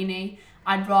bikini.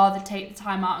 I'd rather take the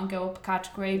time out and go up a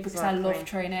category because I love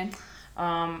training.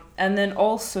 And then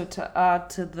also to add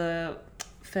to the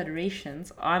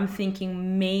federations, I'm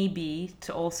thinking maybe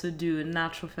to also do a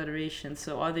natural federation,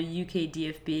 so either UK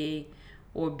DFBA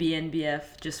or BNBF,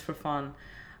 just for fun,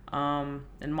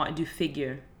 and might do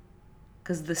figure,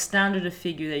 because the standard of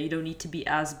figure that you don't need to be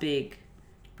as big,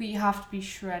 but you have to be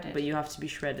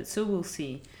shredded. So we'll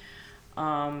see.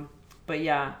 But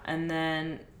yeah, and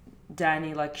then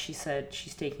Danny, like she said,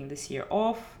 she's taking this year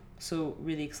off, so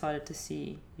really excited to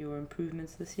see your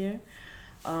improvements this year.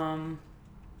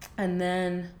 And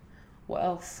then what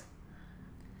else?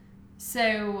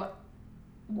 So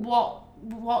what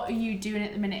are you doing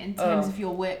at the minute in terms of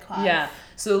your work life? Yeah,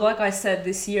 so like I said,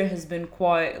 this year has been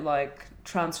quite like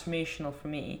transformational for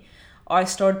me. I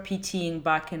started PTing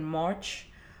back in March.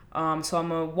 So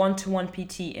I'm a 1-to-1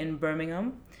 PT in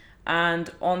Birmingham, and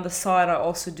on the side I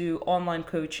also do online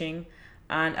coaching.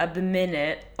 And at the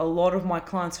minute, a lot of my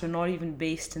clients are not even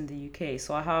based in the UK.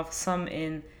 So I have some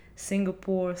in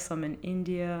Singapore, some in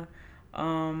India.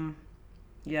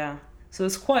 Yeah. So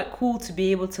it's quite cool to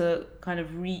be able to kind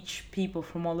of reach people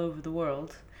from all over the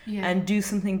world and do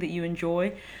something that you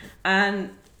enjoy.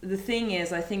 And the thing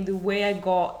is, I think the way I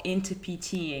got into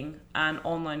PTing and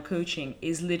online coaching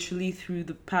is literally through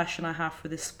the passion I have for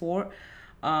this sport.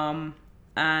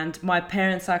 And my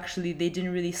parents actually, they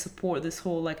didn't really support this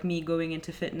whole like me going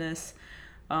into fitness.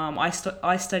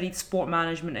 I studied sport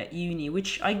management at uni,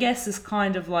 which I guess is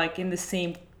kind of like in the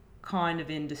same kind of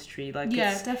industry, like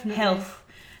it's definitely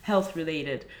health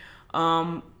related.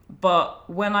 But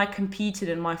when I competed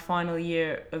in my final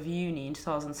year of uni in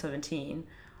 2017,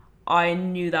 I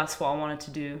knew that's what I wanted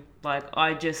to do. Like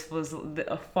I just was,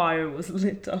 a fire was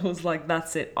lit. I was like,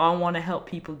 that's it. I want to help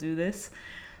people do this.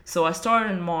 So I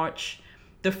started in March.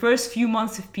 The first few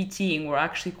months of PTing were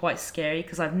actually quite scary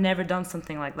because I've never done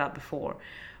something like that before.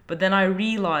 But then I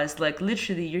realized, like,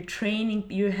 literally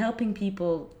you're helping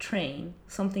people train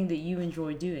something that you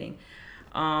enjoy doing.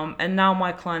 And now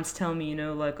my clients tell me,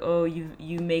 like, oh,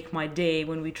 you make my day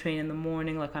when we train in the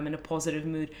morning, like I'm in a positive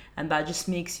mood, and that just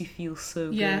makes you feel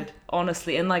so good,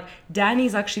 honestly. And like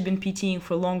Danny's actually been PTing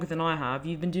for longer than I have.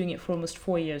 You've been doing it for almost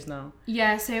 4 years now.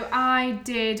 Yeah, so I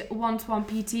did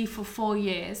 1-to-1 PT for 4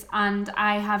 years, and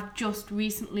I have just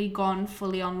recently gone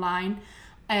fully online.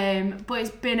 But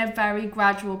it's been a very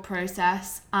gradual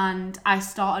process, and I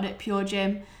started at Pure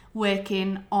Gym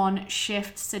working on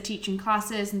shifts, so teaching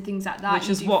classes and things like that. Which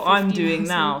is what I'm doing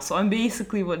now. So I'm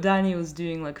basically what Danny was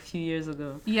doing like a few years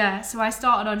ago. Yeah, so I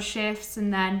started on shifts,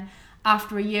 and then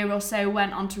after a year or so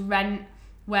went on to rent,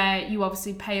 where you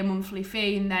obviously pay a monthly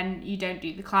fee and then you don't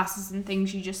do the classes and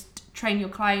things, you just train your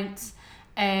clients.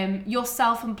 You're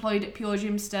self-employed at Pure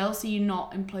Gym still, so you're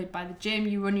not employed by the gym,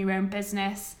 you run your own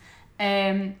business.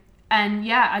 And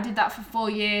yeah, I did that for 4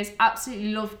 years,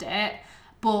 absolutely loved it.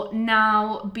 But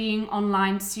now being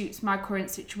online suits my current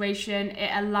situation.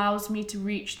 It allows me to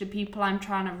reach the people I'm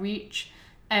trying to reach.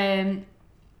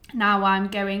 Now I'm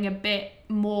going a bit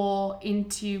more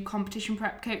into competition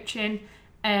prep coaching,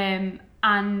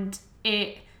 and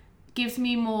it gives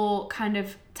me more kind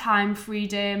of time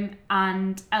freedom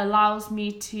and allows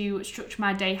me to structure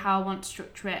my day how I want to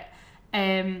structure it.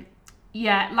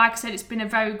 Yeah, like I said, it's been a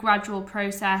very gradual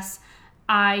process.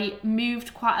 I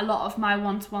moved quite a lot of my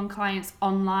 1-to-1 clients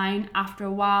online after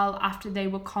a while, after they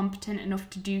were competent enough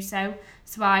to do so.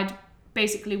 So I'd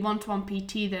basically 1-to-1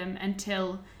 PT them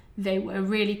until they were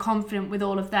really confident with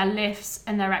all of their lifts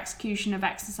and their execution of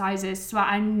exercises. So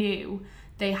I knew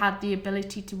they had the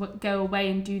ability to go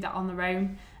away and do that on their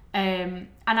own. And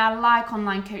I like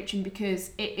online coaching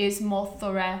because it is more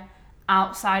thorough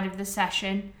outside of the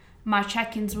session. My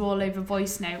check-ins are all over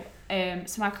voice note.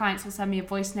 So my clients will send me a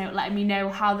voice note letting me know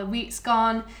how the week's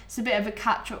gone. It's a bit of a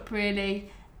catch-up, really.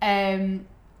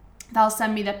 They'll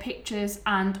send me their pictures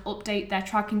and update their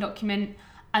tracking document,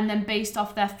 and then based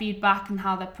off their feedback and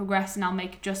how they're progressing, I'll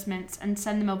make adjustments and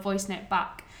send them a voice note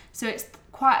back. So it's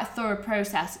quite a thorough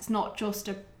process. It's not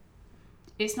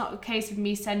a case of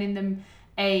me sending them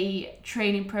a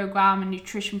training program, a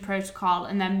nutrition protocol,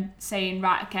 and then saying,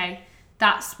 right, okay,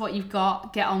 that's what you've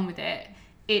got, get on with it.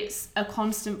 It's a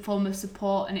constant form of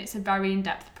support, and it's a very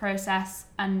in-depth process,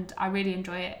 and I really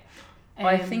enjoy it.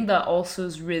 I think that also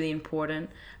is really important.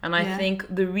 And I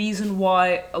think the reason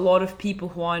why a lot of people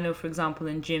who I know, for example,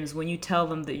 in gyms, when you tell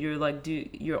them that you're like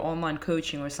you're online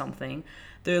coaching or something,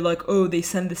 they're like, oh, they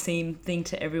send the same thing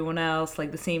to everyone else,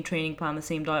 like the same training plan, the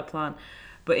same diet plan.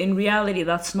 But in reality,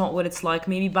 that's not what it's like.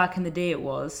 Maybe back in the day it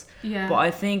was. Yeah. But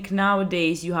I think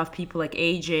nowadays you have people like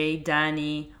AJ,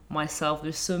 Danny, myself.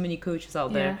 There's so many coaches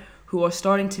out there who are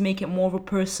starting to make it more of a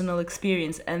personal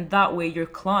experience. And that way your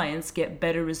clients get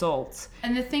better results.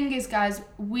 And the thing is, guys,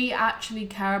 we actually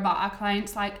care about our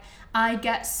clients. Like, I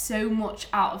get so much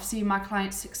out of seeing my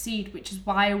clients succeed, which is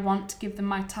why I want to give them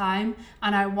my time,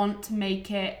 and I want to make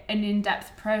it an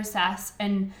in-depth process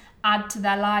and add to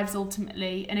their lives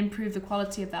ultimately and improve the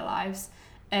quality of their lives.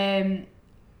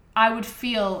 I would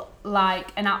feel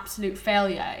like an absolute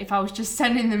failure if I was just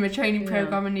sending them a training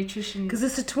program and nutrition. Because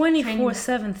it's a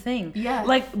 24/7 thing. Yeah.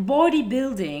 Like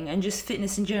bodybuilding and just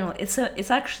fitness in general, it's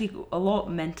actually a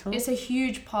lot mental. It's a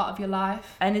huge part of your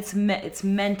life. And it's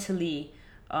mentally,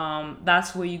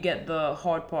 that's where you get the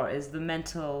hard part, is the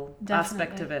mental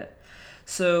aspect of it.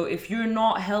 So if you're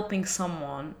not helping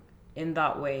someone in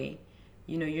that way,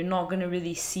 you know, you're not going to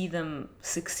really see them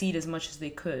succeed as much as they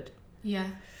could. Yeah.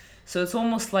 So it's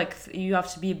almost like you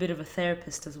have to be a bit of a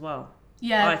therapist as well.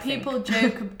 Yeah, people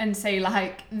joke and say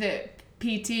like that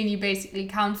PT and you basically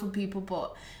counsel people,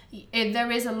 but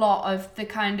there is a lot of the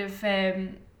kind of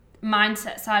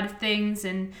mindset side of things,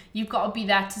 and you've got to be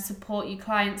there to support your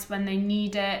clients when they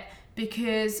need it,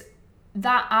 because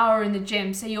that hour in the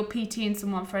gym, say you're PTing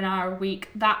someone for an hour a week,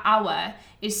 that hour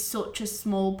is such a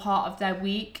small part of their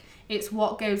week. It's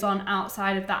what goes on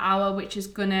outside of that hour which is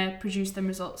going to produce them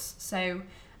results. So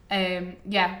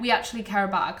we actually care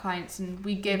about our clients, and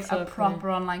we give a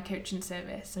proper online coaching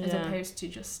service as opposed to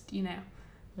just, you know,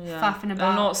 faffing about.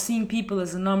 And not seeing people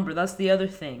as a number. That's the other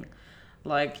thing.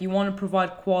 Like, you want to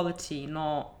provide quality,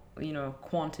 not, you know,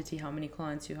 quantity, how many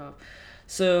clients you have.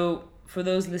 So for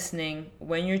those listening,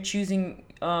 when you're choosing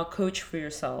a coach for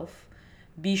yourself,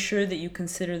 be sure that you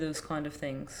consider those kind of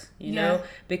things, you know,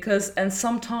 because, and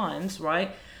sometimes,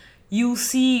 right, you'll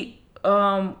see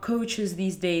coaches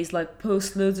these days like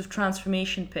post loads of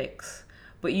transformation pics,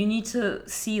 but you need to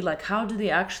see like how do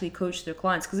they actually coach their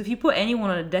clients, because if you put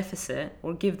anyone on a deficit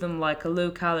or give them like a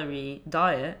low calorie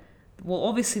diet, well,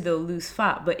 obviously they'll lose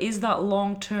fat, but is that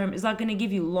long term, is that going to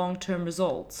give you long term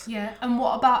results? Yeah. And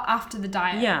what about after the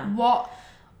diet? Yeah.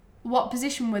 What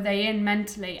position were they in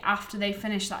mentally after they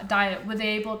finished that diet? Were they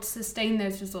able to sustain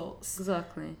those results?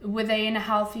 Exactly. Were they in a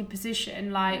healthy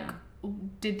position? Like,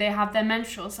 did they have their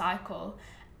menstrual cycle?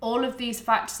 All of these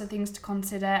factors are things to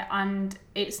consider, and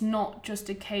it's not just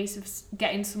a case of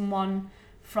getting someone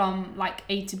from like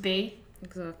A to B.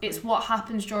 Exactly. It's what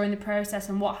happens during the process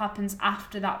and what happens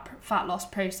after that fat loss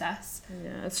process.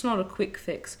 Yeah, it's not a quick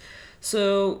fix.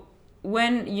 So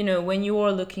when you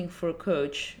are looking for a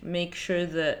coach, make sure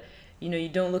that, you know, you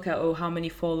don't look at, how many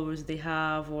followers they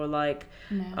have, or like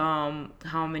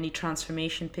how many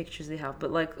transformation pictures they have,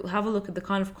 but like have a look at the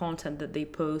kind of content that they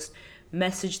post,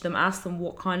 message them, ask them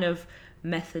what kind of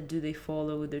method do they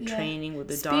follow with their training, with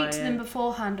their diet. Speak to them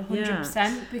beforehand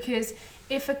 100%, because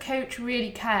if a coach really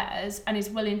cares and is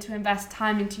willing to invest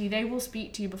time into you, they will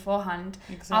speak to you beforehand.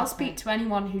 Exactly. I'll speak to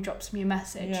anyone who drops me a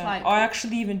message. Like, I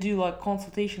actually even do like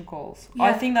consultation calls.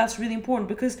 I think that's really important,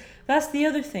 because that's the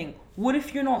other thing. What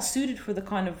if you're not suited for the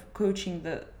kind of coaching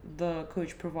that the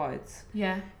coach provides?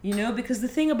 Yeah. You know, because the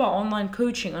thing about online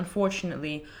coaching,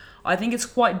 unfortunately, I think it's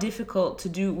quite difficult to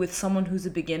do with someone who's a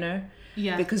beginner.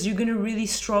 Yeah. Because you're going to really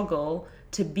struggle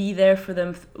to be there for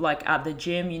them, like at the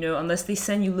gym, you know, unless they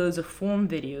send you loads of form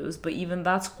videos, but even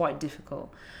that's quite difficult.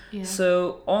 Yeah.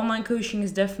 So online coaching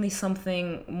is definitely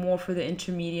something more for the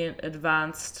intermediate,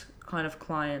 advanced kind of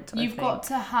client. You've got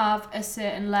to have a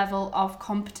certain level of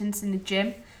competence in the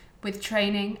gym with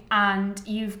training, and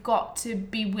you've got to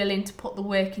be willing to put the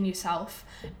work in yourself.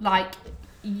 Like,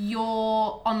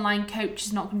 your online coach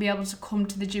is not going to be able to come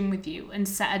to the gym with you and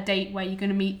set a date where you're going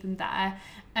to meet them there.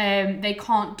 They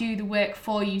can't do the work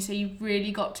for you, so you've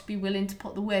really got to be willing to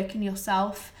put the work in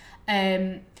yourself.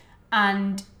 And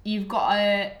you've got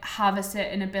to have a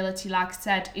certain ability, like I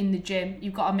said, in the gym.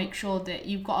 You've got to make sure that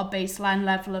you've got a baseline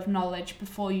level of knowledge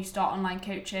before you start online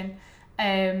coaching.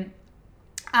 And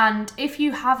if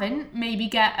you haven't, maybe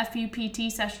get a few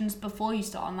PT sessions before you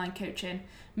start online coaching.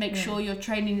 Make sure your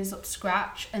training is up to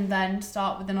scratch, and then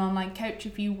start with an online coach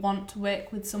if you want to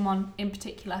work with someone in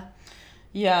particular.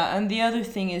 Yeah, and the other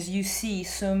thing is, you see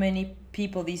so many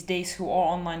people these days who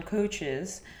are online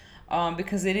coaches,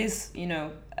 because it is, you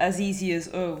know, as easy as,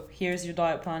 here's your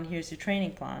diet plan, here's your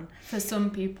training plan. For some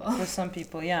people. For some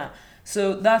people, yeah.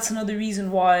 So that's another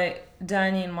reason why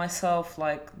Danny and myself,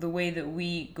 like, the way that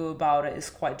we go about it is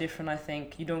quite different, I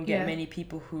think. You don't get many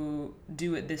people who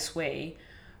do it this way.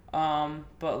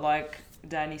 But like,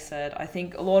 Danny said. I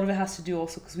think a lot of it has to do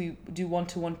also because we do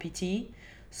one-to-one PT.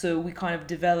 So we kind of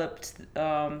developed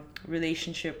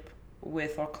relationship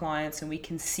with our clients, and we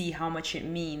can see how much it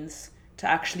means to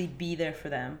actually be there for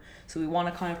them. So we want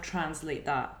to kind of translate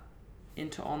that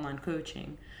into online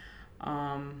coaching,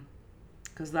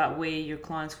 because that way your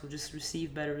clients will just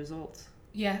receive better results.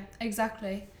 Yeah,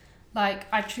 exactly. Like,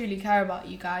 I truly care about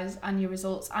you guys and your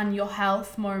results and your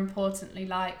health, more importantly.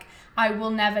 Like, I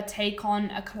will never take on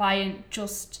a client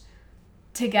just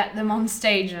to get them on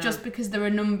stage, just because they're a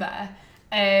number.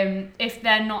 If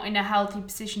they're not in a healthy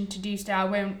position to do so, I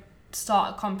won't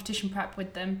start a competition prep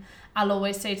with them. I'll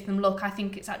always say to them, look, I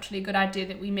think it's actually a good idea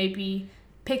that we maybe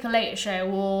pick a later show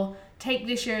or take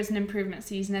this year as an improvement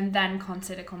season and then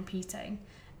consider competing.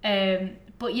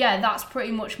 But yeah, that's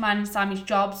pretty much mine and Sammy's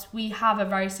jobs. We have a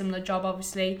very similar job,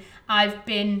 obviously. I've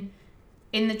been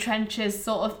in the trenches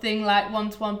sort of thing, like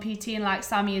one-to-one PT, and like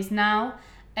Sammy is now.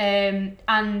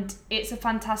 And it's a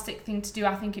fantastic thing to do.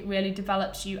 I think it really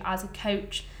develops you as a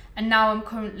coach. And now I'm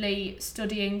currently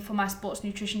studying for my sports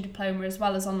nutrition diploma as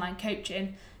well as online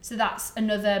coaching. So that's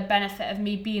another benefit of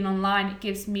me being online. It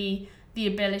gives me the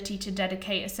ability to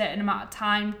dedicate a certain amount of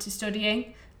time to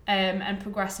studying and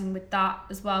progressing with that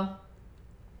as well.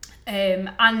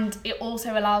 And it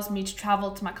also allows me to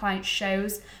travel to my clients'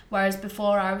 shows, whereas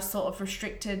before I was sort of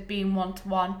restricted being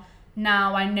one-to-one.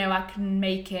 Now I know I can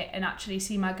make it and actually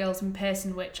see my girls in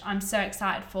person, which I'm so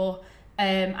excited for.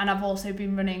 And I've also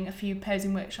been running a few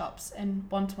posing workshops and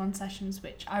one-to-one sessions,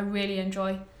 which I really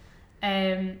enjoy.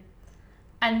 And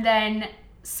then,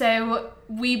 so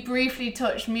we briefly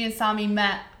touched, me and Sammy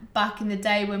met back in the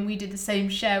day when we did the same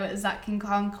show at Zach King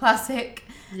Kong Classic.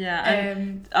 Yeah,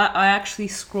 and I actually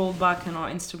scrolled back in our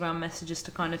Instagram messages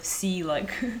to kind of see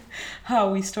like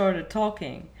how we started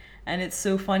talking. And it's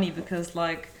so funny because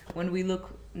like when we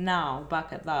look now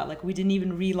back at that, like we didn't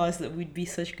even realize that we'd be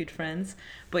such good friends.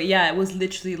 But yeah, it was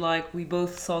literally like we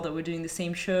both saw that we're doing the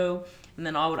same show, and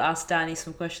then I would ask Danny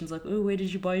some questions like, oh, where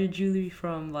did you buy your jewelry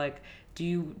from? Like, do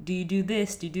you do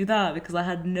this? Do you do that? Because I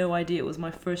had no idea. It was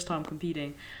my first time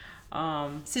competing.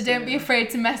 So don't be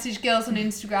afraid to message girls on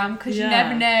Instagram, because you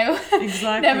never know.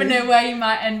 Exactly. Never know where you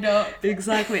might end up.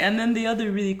 Exactly. And then the other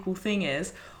really cool thing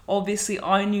is, obviously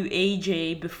I knew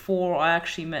AJ before I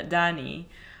actually met Danny.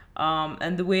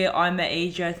 And the way I met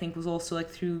AJ, I think, was also like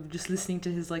through just listening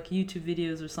to his like YouTube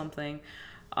videos or something.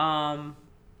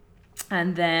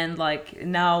 And then like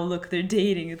now look, they're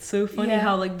dating. It's so funny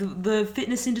how like the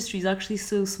fitness industry is actually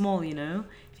so small, you know,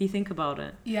 if you think about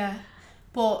it. Yeah.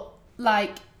 But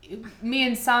like me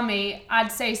and Sammy,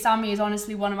 I'd say Sammy is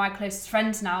honestly one of my closest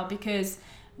friends now, because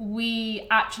we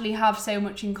actually have so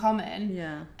much in common.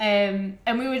 Yeah. And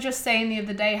we were just saying the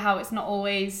other day how it's not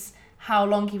always how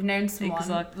long you've known someone.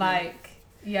 Exactly. Like,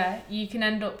 yeah, you can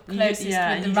end up closest with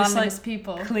the randomest just,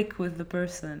 people. Click with the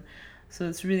person. So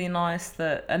it's really nice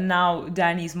that, and now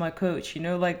Danny's my coach, you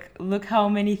know, like look how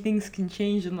many things can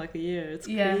change in like a year. It's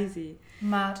crazy.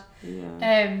 Mad.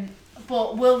 Yeah.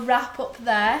 But we'll wrap up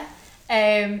there.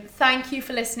 Thank you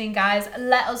for listening, guys.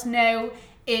 Let us know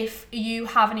if you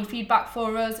have any feedback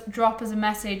for us. Drop us a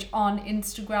message on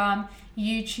Instagram,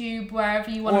 YouTube, wherever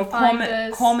you want to find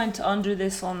us. Comment under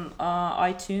this on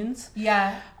iTunes.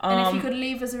 Yeah, and if you could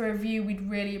leave us a review, we'd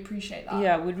really appreciate that.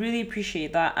 Yeah, we'd really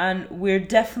appreciate that. And we're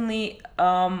definitely,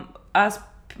 as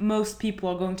most people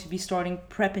are going to be starting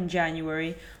prep in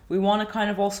January, we want to kind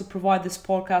of also provide this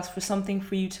podcast for something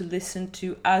for you to listen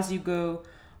to as you go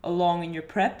along in your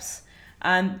preps.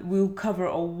 And we'll cover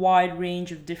a wide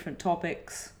range of different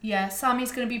topics. Yeah,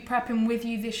 Sammy's going to be prepping with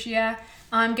you this year.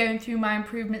 I'm going through my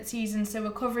improvement season, so we're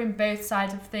covering both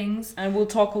sides of things. And we'll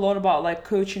talk a lot about like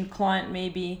coach and client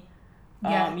maybe.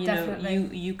 Yeah, you definitely. know,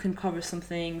 you can cover some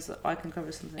things, I can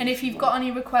cover some things. And if you've got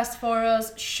any requests for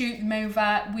us, shoot them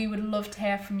over. We would love to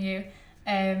hear from you.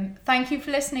 Thank you for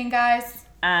listening, guys.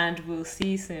 And we'll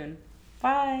see you soon.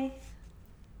 Bye.